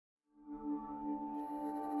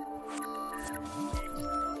My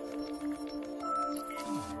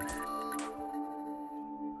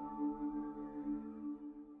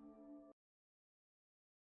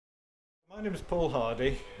name is Paul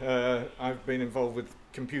Hardy. I've been involved with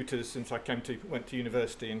computers since I went to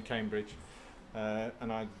university in Cambridge,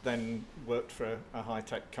 and I then worked for a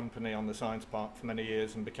high-tech company on the science park for many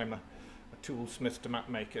years and became a toolsmith to map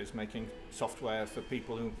makers, making software for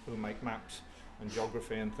people who make maps and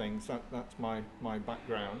geography and things. That's my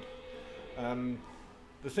background.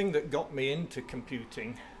 The thing that got me into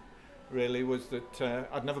computing really was that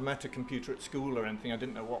I'd never met a computer at school or anything. I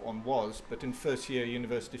didn't know what one was, but in first year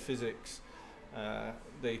university physics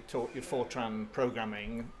they taught you Fortran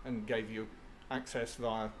programming and gave you access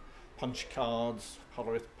via punch cards,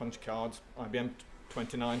 Hollerith punch cards, IBM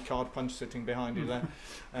 29 card punch sitting behind you there,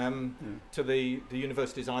 to the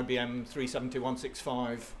university's IBM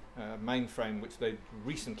 370-165 mainframe, which they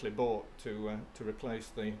recently bought to replace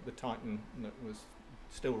the Titan that was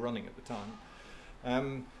still running at the time.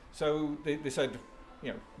 So they said,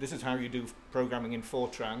 you know, this is how you do programming in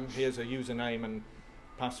Fortran. Here's a username and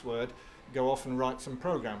password. Go off and write some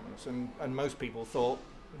programs. And most people thought,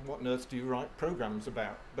 what on earth do you write programs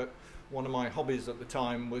about? But one of my hobbies at the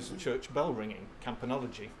time was church bell ringing,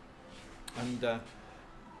 campanology. And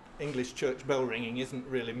English church bell ringing isn't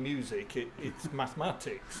really music, it's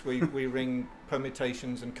mathematics. We ring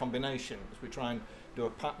permutations and combinations. We try and do a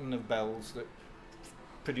pattern of bells that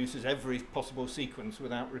produces every possible sequence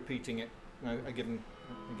without repeating it, you know, a given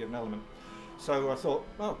element. So I thought,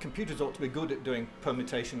 well, computers ought to be good at doing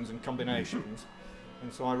permutations and combinations.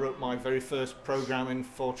 And so I wrote my very first program in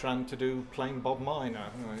Fortran to do plain Bob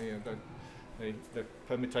Minor, the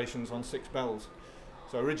permutations on 6 bells.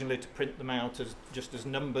 So originally to print them out as just as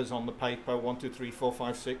numbers on the paper, 1, 2, 3, 4,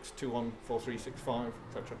 5, 6, 2, 1, 4, 3, 6, 5,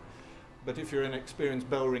 etc. But if you're an experienced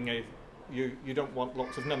bell ringer, you don't want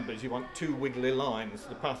lots of numbers. You want 2 wiggly lines,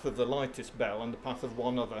 the path of the lightest bell and the path of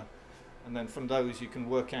one other. And then from those you can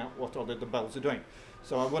work out what order the bells are doing.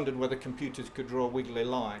 So I wondered whether computers could draw wiggly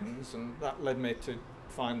lines, and that led me to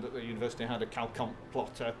find that the university had a CalComp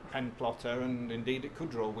plotter, pen plotter, and indeed it could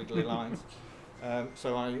draw wiggly lines.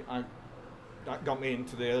 So that got me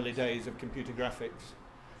into the early days of computer graphics.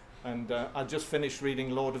 And I just finished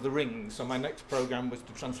reading Lord of the Rings, so my next program was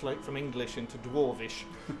to translate from English into Dwarvish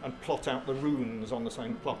and plot out the runes on the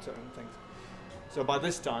same plotter and things. So by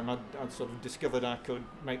this time I'd sort of discovered I could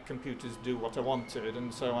make computers do what I wanted,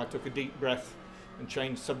 and so I took a deep breath and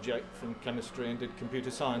changed subject from chemistry and did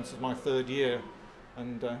computer science as my 3rd year,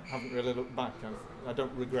 and haven't really looked back. I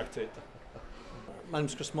don't regret it. My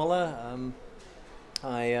name's Moller.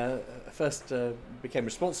 I first became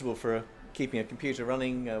responsible for keeping a computer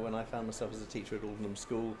running when I found myself as a teacher at Aldenham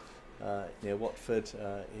School near Watford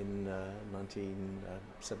in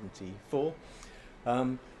 1974.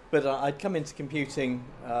 But I'd come into computing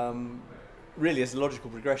really as a logical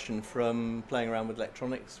progression from playing around with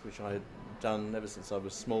electronics, which I had done ever since I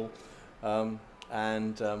was small.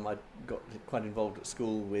 And I got quite involved at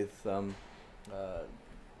school with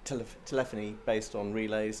telephony based on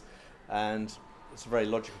relays, and it's a very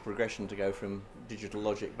logical progression to go from digital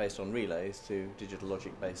logic based on relays to digital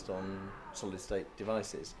logic based on solid-state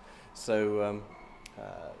devices. So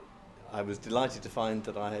I was delighted to find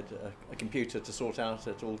that I had a computer to sort out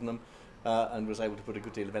at Aldenham, and was able to put a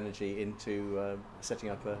good deal of energy into setting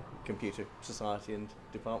up a computer society and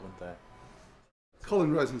department there.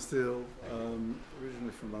 Colin Rosenstiel,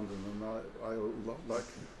 originally from London, and I, like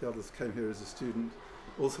the others, came here as a student.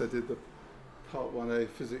 Also did the Part 1A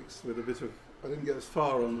physics with a bit of, I didn't get as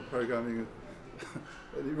far on the programming, and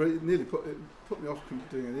it really nearly put me off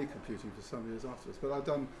doing any computing for some years afterwards. But I've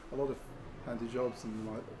done a lot of handy jobs and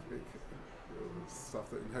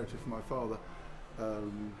stuff that I inherited from my father,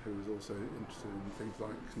 who was also interested in things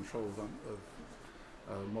like controls of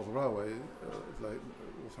model railway, like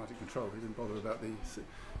automatic control. He didn't bother about the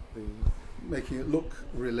making it look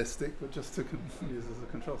realistic, but just to use as a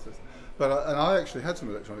control system. But and I actually had some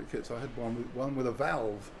electronic kits. I had one with a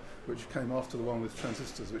valve, which came after the one with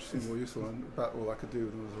transistors, which seemed more useful, and about all I could do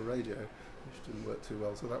with them was a radio, which didn't work too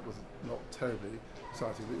well. So that was not terribly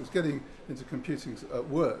exciting. But it was getting into computing at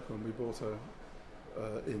work when we bought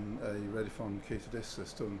in a Redifon key-to-disk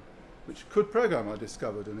system, which could program, I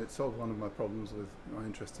discovered, and it solved one of my problems with my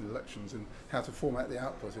interest in elections, in how to format the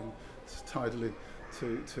output in tidily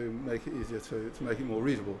to make it easier to make it more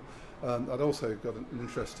readable. I'd also got an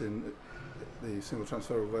interest in the single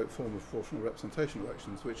transferable vote form of proportional representation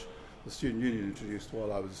elections, which the student union introduced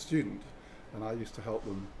while I was a student, and I used to help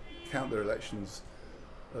them count their elections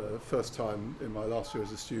first time in my last year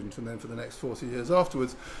as a student, and then for the next 40 years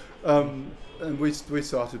afterwards. And we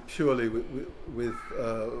started purely with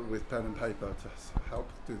pen and paper to help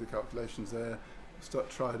do the calculations there.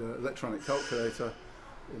 Tried an electronic calculator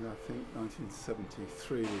in, I think,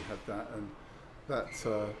 1973 we had that, and that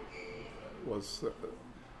was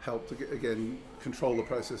helped to again control the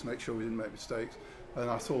process, make sure we didn't make mistakes. And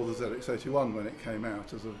I saw the ZX81 when it came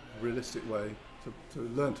out as a realistic way to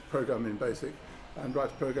learn to program in BASIC and write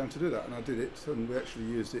a program to do that, and I did it, and we actually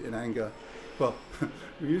used it in anger. Well,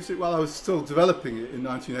 we used it while I was still developing it in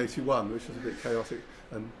 1981, which was a bit chaotic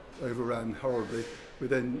and overran horribly. We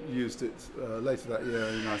then used it later that year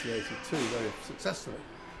in 1982 very successfully,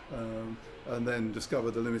 and then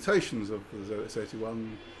discovered the limitations of the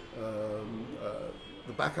ZX81,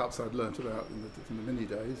 the backups I'd learnt about in the mini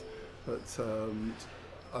days, but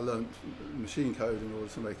I learnt machine code in order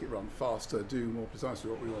to make it run faster, do more precisely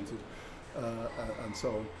what we wanted, and so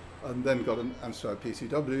on. And then got an Amstrad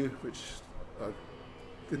PCW, which I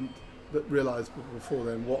didn't realise before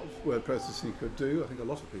then what word processing could do. I think a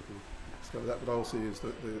lot of people discovered that, but I also used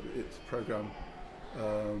its program.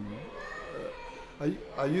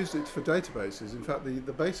 I used it for databases. In fact,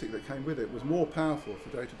 the BASIC that came with it was more powerful for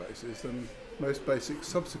databases than most BASICs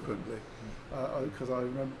subsequently, because I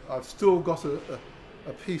remember I've still got a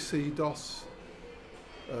PC DOS,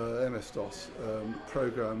 MS-DOS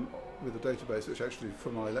program with a database, which actually, for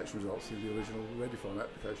my election results in the original Redifone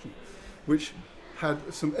application, which had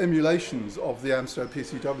some emulations of the Amstrad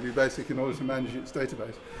PCW BASIC in order to manage its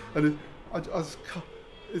database. And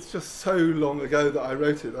it's just so long ago that I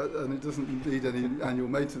wrote it, and it doesn't need any annual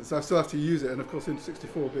maintenance. I still have to use it, and of course in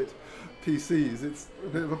 64-bit PCs, it's a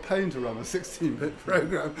bit of a pain to run a 16-bit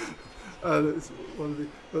program. It's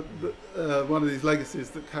one of these legacies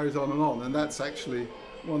that carries on, and that's actually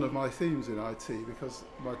one of my themes in IT, because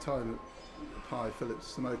my time at Pi,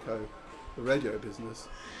 Philips, Sumoco, the radio business,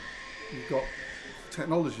 you've got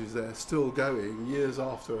technologies there still going years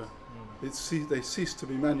after they ceased to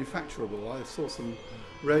be manufacturable. I saw some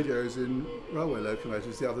radios in railway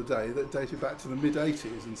locomotives the other day that dated back to the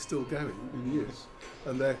mid-80s and still going in use,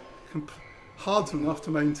 and they're hard enough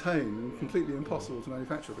to maintain and completely impossible to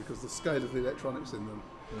manufacture because the scale of the electronics in them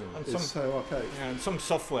is so archaic. Yeah, and some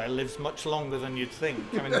software lives much longer than you'd think.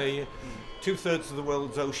 I mean, two-thirds of the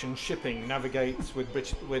world's ocean shipping navigates with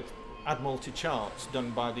Admiralty charts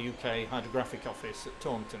done by the UK Hydrographic Office at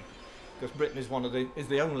Taunton, because Britain is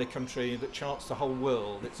the only country that charts the whole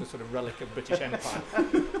world. It's a sort of relic of British Empire.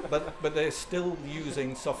 But they're still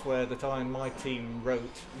using software that I and my team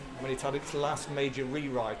wrote when it had its last major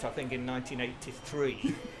rewrite, I think in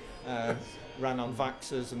 1983. Ran on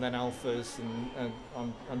VAXs and then alphas and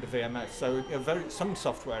under VMS. So some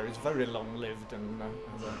software is very long-lived and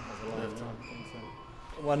has a lifetime.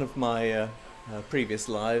 One of my previous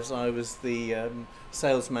lives, I was the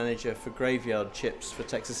sales manager for graveyard chips for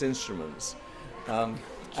Texas Instruments,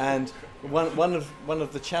 and one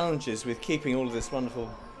of the challenges with keeping all of this wonderful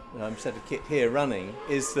set of kit here running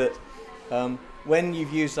is that when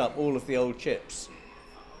you've used up all of the old chips,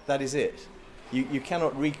 that is it. You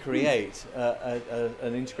cannot recreate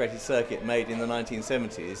an integrated circuit made in the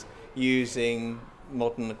 1970s using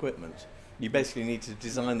modern equipment. You basically need to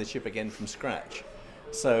design the chip again from scratch.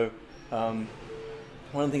 So one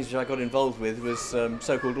of the things which I got involved with was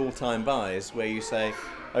so-called all-time buys, where you say,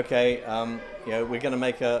 okay, we're going to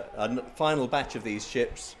make a final batch of these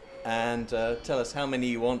chips and tell us how many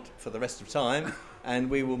you want for the rest of time, and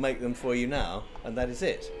we will make them for you now, and that is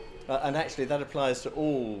it. And actually that applies to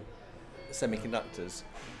all semiconductors.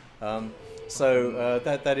 So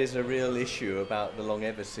that is a real issue about the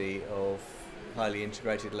longevity of highly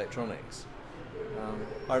integrated electronics.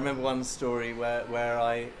 I remember one story where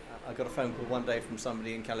I got a phone call one day from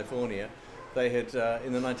somebody in California. They had,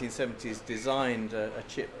 in the 1970s, designed a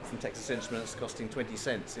chip from Texas Instruments costing 20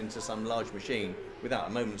 cents into some large machine without a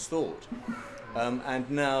moment's thought. And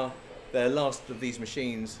now their last of these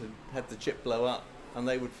machines had the chip blow up, and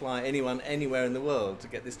they would fly anyone anywhere in the world to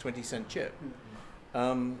get this 20-cent chip.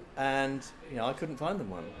 And I couldn't find them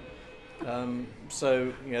one.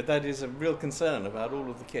 So that is a real concern about all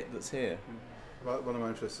of the kit that's here. One of my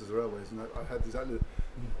interests is the railways, and I had exactly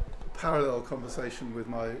a parallel conversation with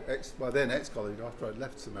my then ex-colleague after I'd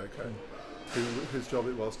left Sumoco, whose job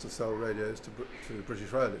it was to sell radios to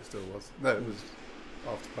British Rail. It still was. No, it was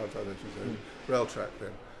after privatisation, so Railtrack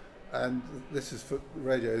then. And this is for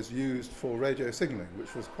radios used for radio signalling,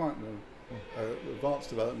 which was quite an advanced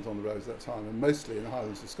development on the roads at that time, and mostly in the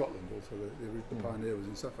Highlands of Scotland. Also, the pioneer was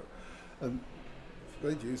in Suffolk. And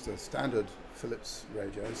they'd used a standard Philips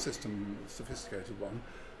radio system, sophisticated one,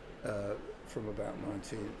 from about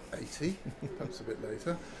 1980, perhaps a bit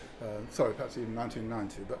later. Sorry, perhaps even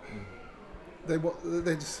 1990. But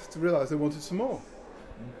they just realised they wanted some more.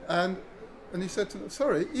 And he said to them,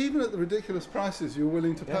 sorry, even at the ridiculous prices you're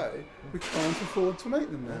willing to pay, we can't afford to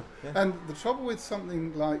make them now. And the trouble with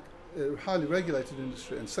something like a highly regulated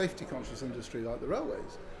industry and safety conscious industry like the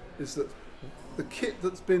railways is that the kit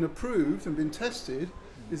that's been approved and been tested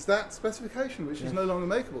is that specification, which is no longer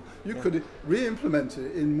makeable. You could re-implement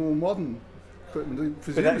it in more modern equipment.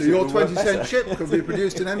 Presumably your 20-cent chip could be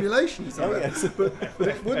produced in emulation somewhere. But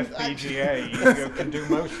it wouldn't FPGA you can do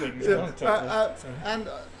most things, can't it? And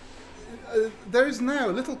there is now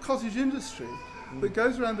a little cottage industry that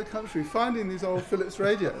goes around the country finding these old Philips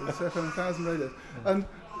radios, FM 1000 radios, and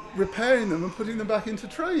repairing them and putting them back into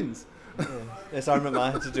trains. Yes, I remember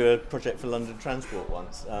I had to do a project for London Transport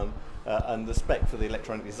once, and the spec for the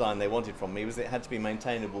electronic design they wanted from me was it had to be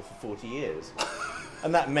maintainable for 40 years.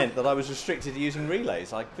 And that meant that I was restricted to using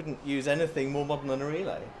relays. I couldn't use anything more modern than a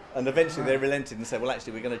relay. And eventually they relented and said, well,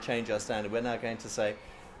 actually, we're going to change our standard. We're now going to say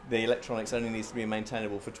the electronics only needs to be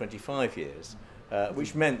maintainable for 25 years,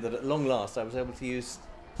 which meant that at long last I was able to use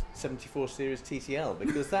 74 series TTL,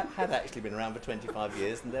 because that had actually been around for 25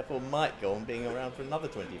 years and therefore might go on being around for another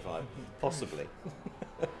 25, possibly.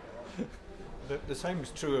 The same is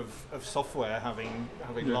true of software having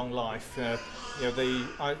long life.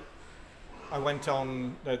 I went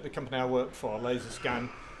on, the company I worked for, LaserScan,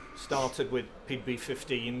 started with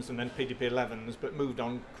PDP-15s and then PDP-11s, but moved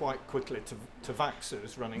on quite quickly to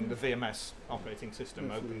VAXs running the VMS operating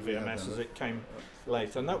system, Open VMS, as it came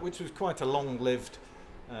later, and that which was quite a long-lived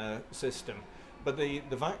system. But the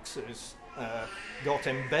VAXs got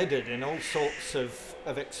embedded in all sorts of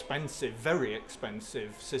expensive, very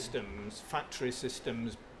expensive systems, factory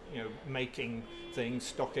systems, making things,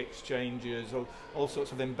 stock exchanges, all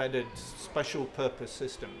sorts of embedded special purpose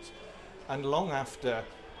systems. And long after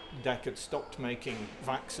DEC had stopped making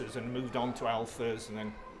VAXs and moved on to alphas and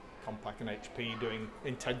then Compaq and HP doing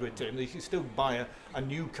integrity, and you could still buy a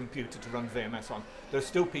new computer to run VMS on. There are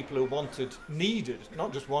still people who needed,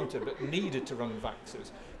 not just wanted, but needed to run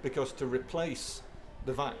VAXs, because to replace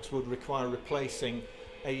the VAX would require replacing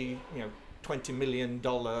a $20 million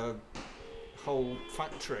whole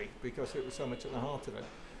factory, because it was so much at the heart of it.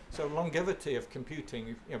 So longevity of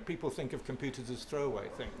computing, people think of computers as throwaway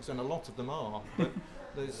things, and a lot of them are, but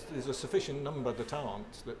there's a sufficient number that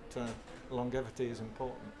aren't, that longevity is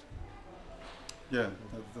important. Yeah,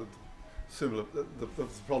 the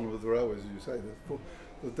problem with the railways, as you say,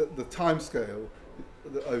 the time scale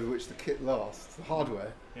over which the kit lasts, the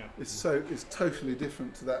hardware, is totally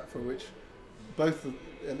different to that for which both the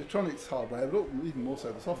electronics hardware, but even more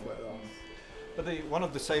so the software lasts. But one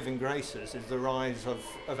of the saving graces is the rise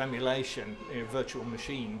of emulation, virtual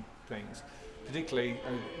machine things. Particularly,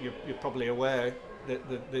 you're probably aware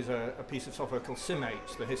that there's a piece of software called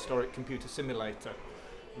SimH, the historic computer simulator,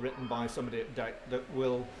 written by somebody at DEC, that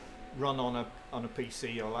will run on a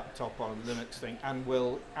PC or laptop or a Linux thing, and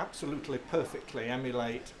will absolutely perfectly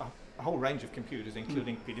emulate a whole range of computers,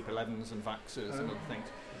 including PDP-11s and VAXs and other things.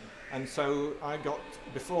 And so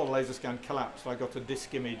before LaserScan collapsed, I got a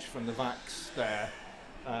disk image from the VAX there,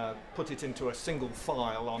 put it into a single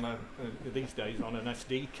file these days on an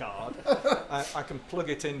SD card. I can plug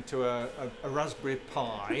it into a Raspberry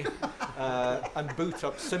Pi and boot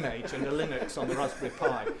up SimH and a Linux on the Raspberry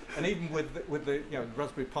Pi. And even with the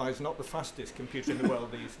Raspberry Pi is not the fastest computer in the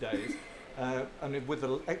world these days. And with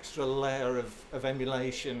an extra layer of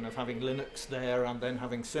emulation, of having Linux there and then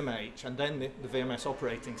having SimH and then the VMS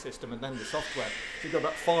operating system and then the software. So you've got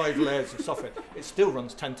about 5 layers of software. It still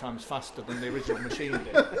runs 10 times faster than the original machine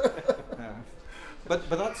did. But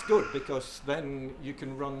that's good, because then you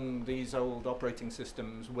can run these old operating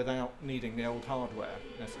systems without needing the old hardware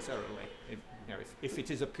necessarily, if it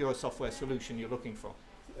is a pure software solution you're looking for.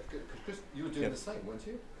 Chris, you were doing the same, weren't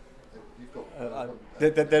you? You've got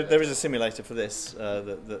there is a simulator for this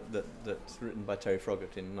that's written by Terry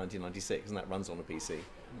Froggatt in 1996, and that runs on a PC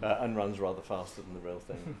and runs rather faster than the real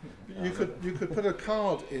thing. You could put a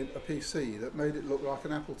card in a PC that made it look like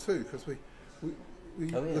an Apple II, because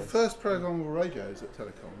the first programmable radios at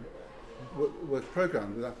Telecom were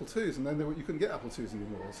programmed with Apple IIs, and then you couldn't get Apple IIs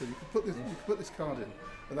anymore. So you could put this card in,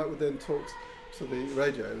 and that would then talk to the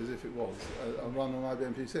radio as if it was and run on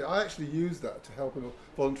IBM PC. I actually used that to help a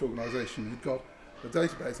voluntary organisation who'd got a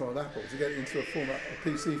database on an Apple to get it into a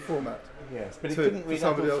PC format. Yes, but it couldn't read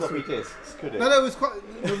Apple floppy disks, could it? No, it was quite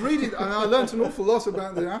reading, and I learnt an awful lot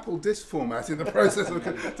about the Apple disk format in the process of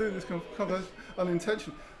doing this conversion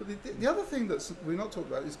unintentionally. But the other thing that we're not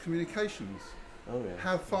talking about is communications. Oh, yeah.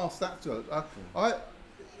 How fast that does.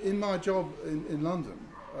 In my job in London,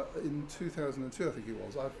 in 2002, I think it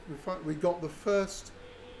was, we got the first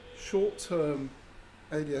short-term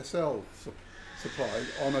ADSL supplied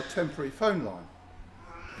on a temporary phone line.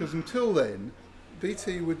 Because until then,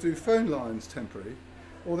 BT would do phone lines temporary,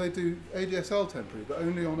 or they do ADSL temporary, but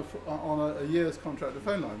only on a year's contract of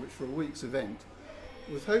phone line, which for a week's event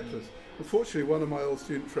was hopeless. Unfortunately, one of my old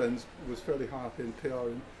student friends was fairly high up in PR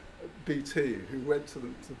in BT, who went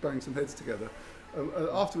to bang some heads together,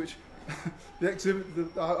 after which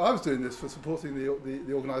I was doing this for supporting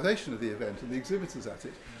the organisation of the event, and the exhibitors at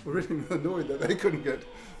it were really annoyed that they couldn't get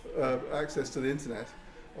access to the internet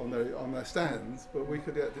on their stands, but we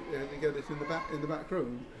could get it in the back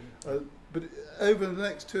room. But over the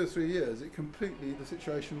next 2 or 3 years, the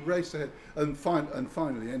situation raced ahead, and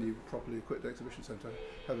finally, any properly equipped exhibition centre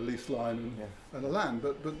had a leased line and a LAN.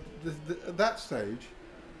 But at that stage,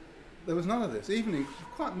 there was none of this, even in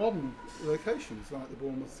quite modern locations like the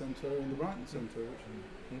Bournemouth Centre and the Brighton Centre.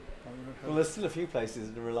 Well, there's still a few places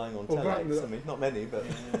that are relying on telex. I mean, not many, but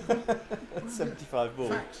 75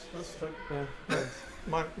 board. Facts, that's true. Yeah.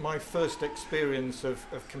 My first experience of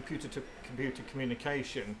computer-to-computer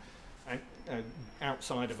communication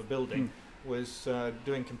outside of a building was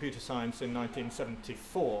doing computer science in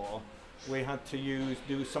 1974. We had to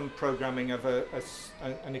do some programming of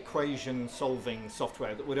an equation solving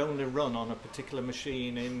software that would only run on a particular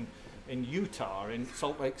machine in Utah, in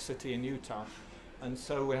Salt Lake City in Utah. And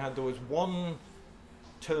so there was one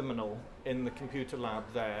terminal in the computer lab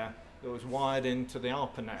there that was wired into the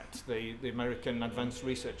ARPANET, the American Advanced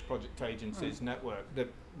Research Project Agency's network.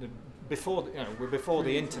 Before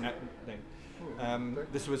the internet thing.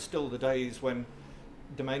 This was still the days when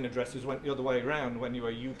domain addresses went the other way around, when you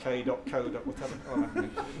were uk.co. whatever.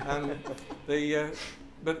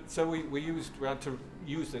 So we had to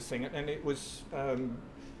use this thing, and it was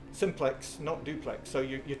simplex, not duplex. So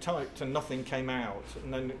you typed and nothing came out,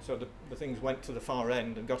 and then so the things went to the far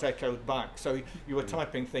end and got echoed back. So you were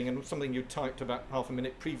typing thing, and something you typed about half a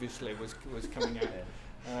minute previously was coming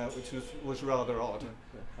out, which was rather odd.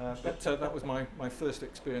 But that was my first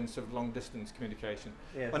experience of long distance communication.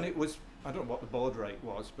 Yes. And it was, I don't know what the baud rate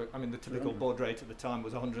was, but I mean the typical baud rate at the time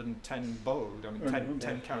was 110 baud. I mean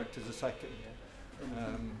 10 characters a second.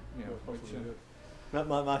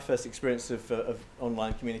 My first experience of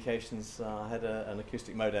online communications, I had an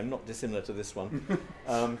acoustic modem, not dissimilar to this one,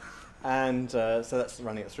 and so that's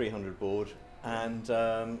running at 300 baud. And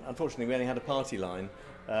unfortunately, we only had a party line.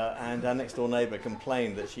 And our next door neighbour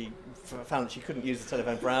complained that she found that she couldn't use the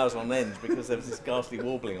telephone for hours on end because there was this ghastly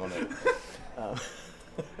warbling on it.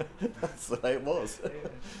 That's the way it was.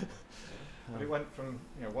 But it went from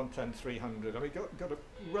 110 300. I mean, got up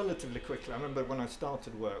relatively quickly. I remember when I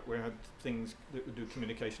started work, we had things that would do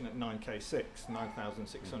communication at 9K6,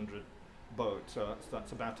 9,600 baud. So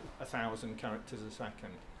that's about 1,000 characters a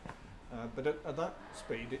second. But at that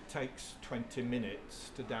speed, it takes 20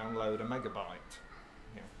 minutes to download a megabyte.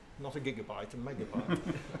 Not a gigabyte, a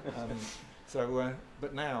megabyte.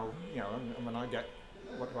 But now, I mean, I get,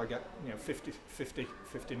 what do I get? 50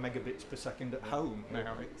 megabits per second at home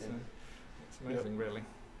now. It's amazing, really.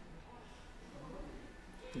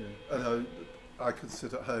 Yeah. And I could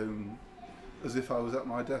sit at home as if I was at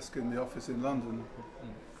my desk in the office in London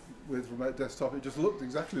with remote desktop. It just looked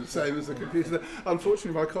exactly the same as the computer.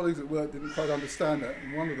 Unfortunately, my colleagues at work didn't quite understand that,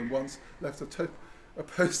 and one of them once left a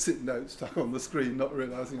post-it note stuck on the screen, not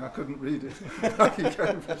realising I couldn't read it back in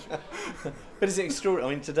Cambridge. But it's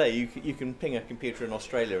extraordinary. I mean, today you can ping a computer in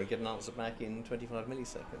Australia and get an answer back in 25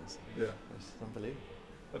 milliseconds. Yeah, it's unbelievable.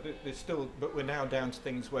 But we're now down to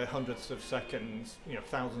things where hundreds of seconds,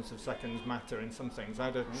 thousands of seconds matter in some things. I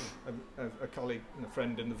had a colleague and a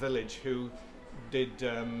friend in the village who did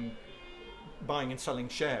buying and selling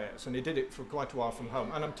shares, and he did it for quite a while from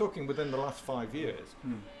home, and I'm talking within the last 5 years.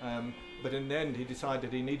 But in the end he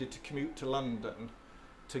decided he needed to commute to London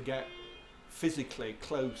to get physically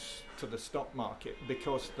close to the stock market,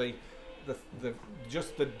 because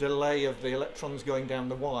just the delay of the electrons going down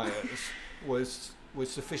the wires was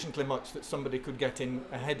sufficiently much that somebody could get in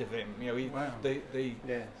ahead of him.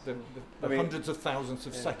 The hundreds of thousands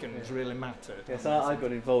of seconds really mattered. Yes, I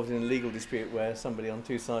got involved in a legal dispute where somebody on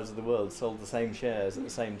two sides of the world sold the same shares at the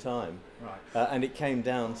same time. Right. And it came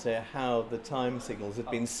down to how the time signals had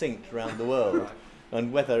been synced around the world. Right.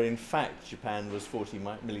 And whether in fact Japan was 40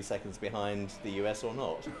 milliseconds behind the US or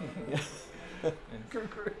not.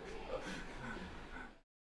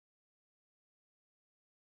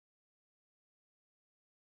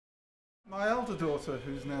 My elder daughter,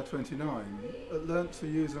 who's now 29, learnt to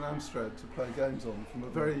use an Amstrad to play games on from a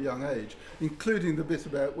very young age, including the bit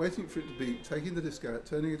about waiting for it to beep, taking the disc out,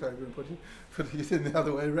 turning it over and putting it in the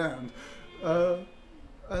other way around.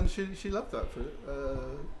 And she loved that for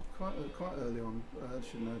quite early on.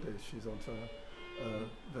 Nowadays she's onto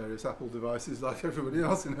various Apple devices like everybody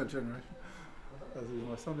else in her generation, as is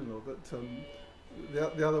my son-in-law. But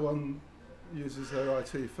the other one uses her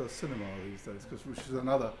IT for cinema these days, which is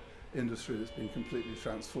another industry that's been completely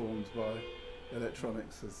transformed by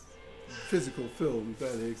electronics. As physical film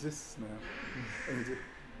barely exists now. And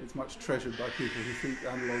it's much treasured by people who think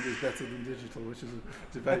analog is better than digital, which is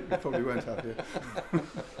a debate we probably won't have here.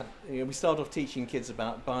 You know, we start off teaching kids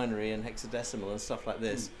about binary and hexadecimal and stuff like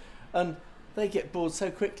this, and they get bored so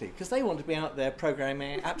quickly because they want to be out there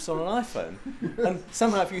programming apps on an iPhone. And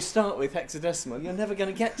somehow if you start with hexadecimal, you're never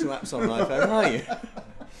going to get to apps on an iPhone, are you?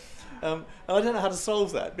 And I don't know how to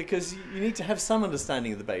solve that, because you need to have some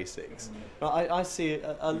understanding of the basics. I see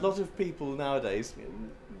a lot of people nowadays,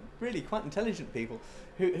 really quite intelligent people,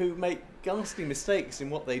 who make ghastly mistakes in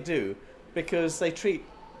what they do because they treat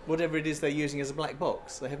whatever it is they're using as a black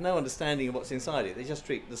box. They have no understanding of what's inside it. They just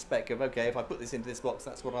treat the spec of, okay, if I put this into this box,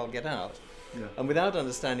 that's what I'll get out. Yeah. And without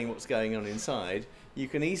understanding what's going on inside, you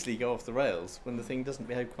can easily go off the rails when the thing doesn't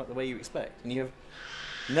behave quite the way you expect. And you have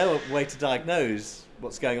no way to diagnose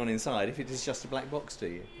what's going on inside if it is just a black box to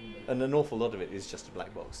you. And an awful lot of it is just a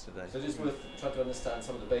black box today. So it's worth trying to understand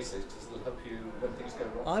some of the basics, because it'll help you when things go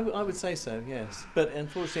wrong? I would say so, yes. But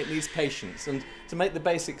unfortunately it needs patience. And to make the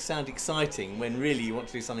basics sound exciting when really you want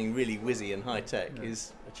to do something really whizzy and high-tech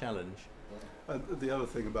is a challenge. The other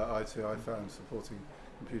thing about IT I found supporting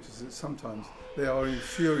computers is sometimes they are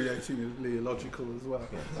infuriatingly illogical as well.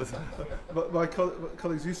 But my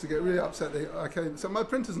colleagues used to get really upset. So my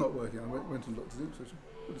printer's not working. I went and looked at it,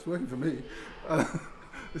 but it's working for me.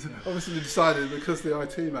 Obviously decided because the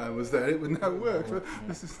IT man was there, it would now work. But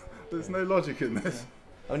there's no logic in this.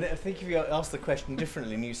 I think if you ask the question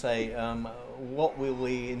differently and you say, what will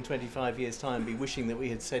we in 25 years' time be wishing that we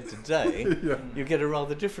had said today, you get a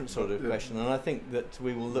rather different sort of question. And I think that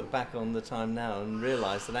we will look back on the time now and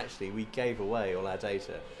realise that actually we gave away all our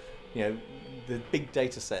data. You know, the big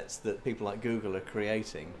data sets that people like Google are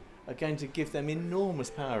creating are going to give them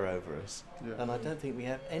enormous power over us. And I don't think we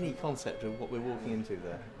have any concept of what we're walking into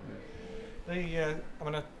there.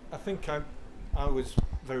 I think I was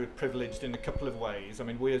very privileged in a couple of ways. I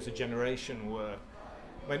mean, we as a generation were...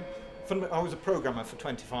 I was a programmer for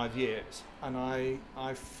 25 years, and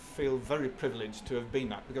I feel very privileged to have been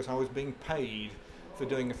that, because I was being paid for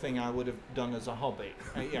doing a thing I would have done as a hobby.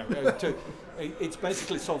 It's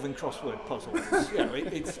basically solving crossword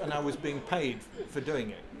puzzles. And I was being paid for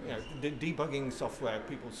doing it. Debugging software,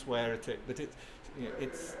 people swear at it, but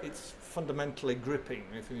it's fundamentally gripping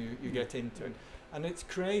if you get into it. And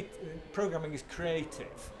programming is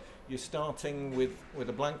creative. You're starting with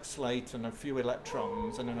a blank slate and a few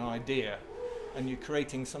electrons and an idea, and you're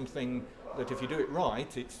creating something that, if you do it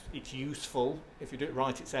right, it's useful. If you do it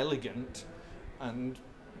right, it's elegant, and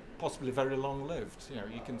possibly very long-lived.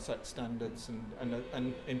 You can set standards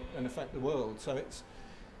and affect the world. So it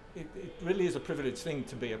really is a privileged thing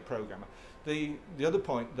to be a programmer. The other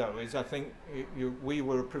point, though, is I think we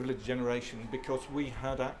were a privileged generation because we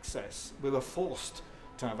had access. We were forced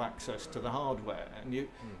to have access to the hardware, and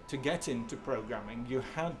to get into programming, you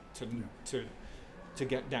had to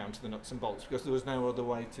get down to the nuts and bolts, because there was no other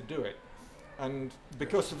way to do it. And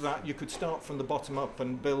because of that, you could start from the bottom up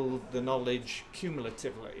and build the knowledge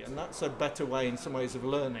cumulatively, and that's a better way in some ways of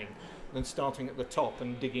learning than starting at the top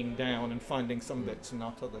and digging down and finding some bits and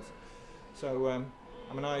not others. So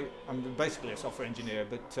I'm basically a software engineer,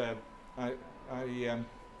 but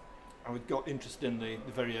I got interested in the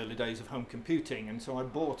very early days of home computing, and so I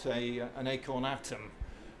bought an Acorn Atom,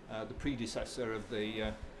 the predecessor of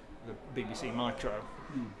the BBC Micro.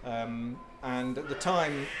 And at the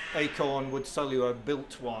time, Acorn would sell you a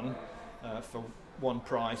built one for one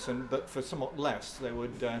price, but for somewhat less. They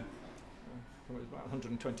would. It was about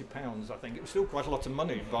 £120, I think. It was still quite a lot of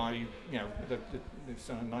money by this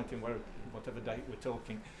 19 whatever date we're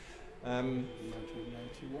talking.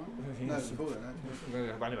 1991? Yes. No, before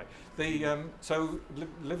that. Anyway,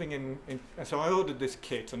 living in so I ordered this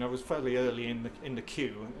kit, and I was fairly early in the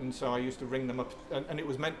queue, and so I used to ring them up, and it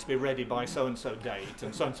was meant to be ready by so and so date,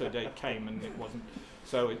 and so and so date came, and it wasn't.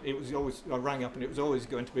 So it was always, I rang up, and it was always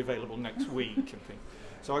going to be available next week and things.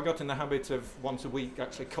 So I got in the habit of once a week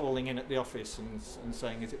actually calling in at the office and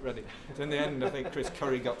saying, is it ready? So in the end, I think Chris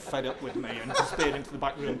Curry got fed up with me and disappeared into the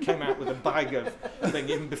back room, came out with a bag of thing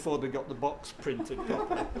even before they got the box printed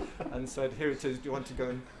properly, and said, here it is, do you want to go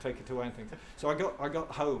and take it away and things. So I got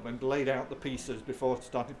home and laid out the pieces before I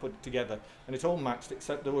started putting it together, and it all matched,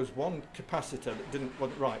 except there was one capacitor that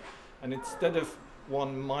wasn't right, and instead of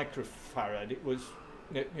 1 microfarad, it was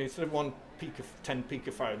instead of 10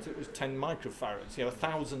 picofarads, it was 10 microfarads,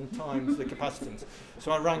 1,000 times the capacitance.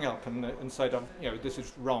 So I rang up and said, this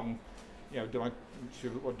is wrong, or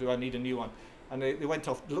do I need a new one? And they went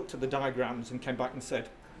off, looked at the diagrams and came back and said,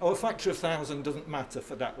 oh, a factor of 1,000 doesn't matter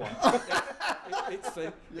for that one.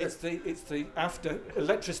 It's the after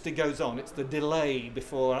electricity goes on, it's the delay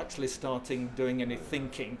before actually doing any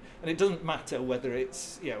thinking, and it doesn't matter whether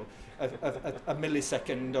it's a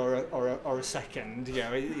millisecond or a second.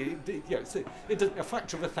 A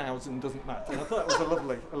factor of 1,000 doesn't matter. And I thought it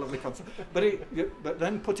was a lovely concept. But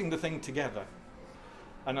then putting the thing together.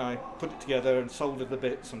 And I put it together and soldered the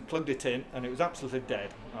bits and plugged it in, and it was absolutely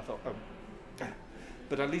dead. And I thought, oh.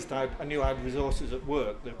 But at least I knew I had resources at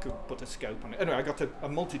work that could put a scope on it. Anyway, I got a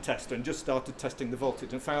multi-tester and just started testing the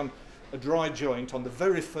voltage and found a dry joint on the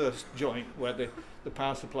very first joint where the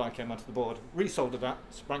power supply came onto the board. Resoldered that,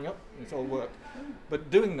 sprang up, and it all worked.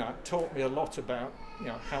 But doing that taught me a lot about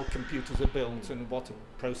how computers are built and what a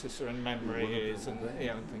processor and memory is and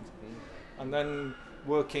things. And then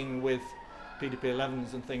working with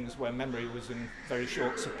PDP-11s and things where memory was in very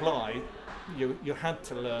short supply, you had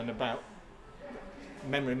to learn about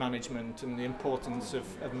memory management and the importance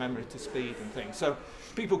of memory to speed and things. So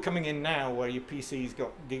people coming in now where your PC's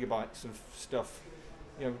got gigabytes of stuff,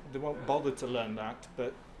 they won't bother to learn that,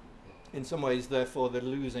 but in some ways therefore they're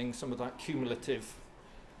losing some of that cumulative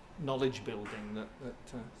knowledge building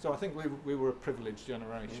so I think we were a privileged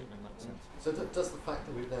generation in that sense. So does the fact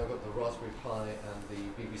that we've now got the Raspberry Pi and the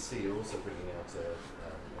BBC also bringing out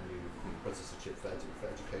a new processor chip for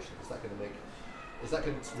education, is that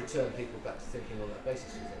going to return people back to thinking on that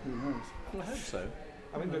basis, do you think? Well, I hope so.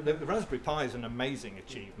 I mean, the Raspberry Pi is an amazing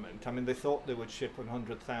achievement. I mean, they thought they would ship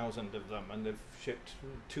 100,000 of them, and they've shipped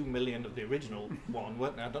 2 million of the original one,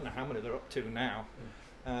 weren't they? I don't know how many they're up to now.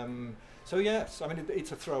 So yes, I mean,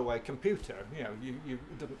 it's a throwaway computer.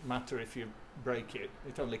 It doesn't matter if you break it.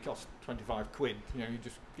 It only costs 25 quid. You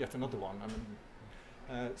just get another one. I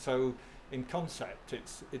mean, so in concept,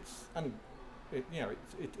 it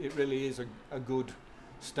really is a good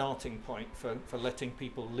starting point for letting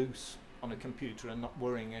people loose on a computer and not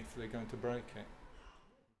worrying if they're going to break it.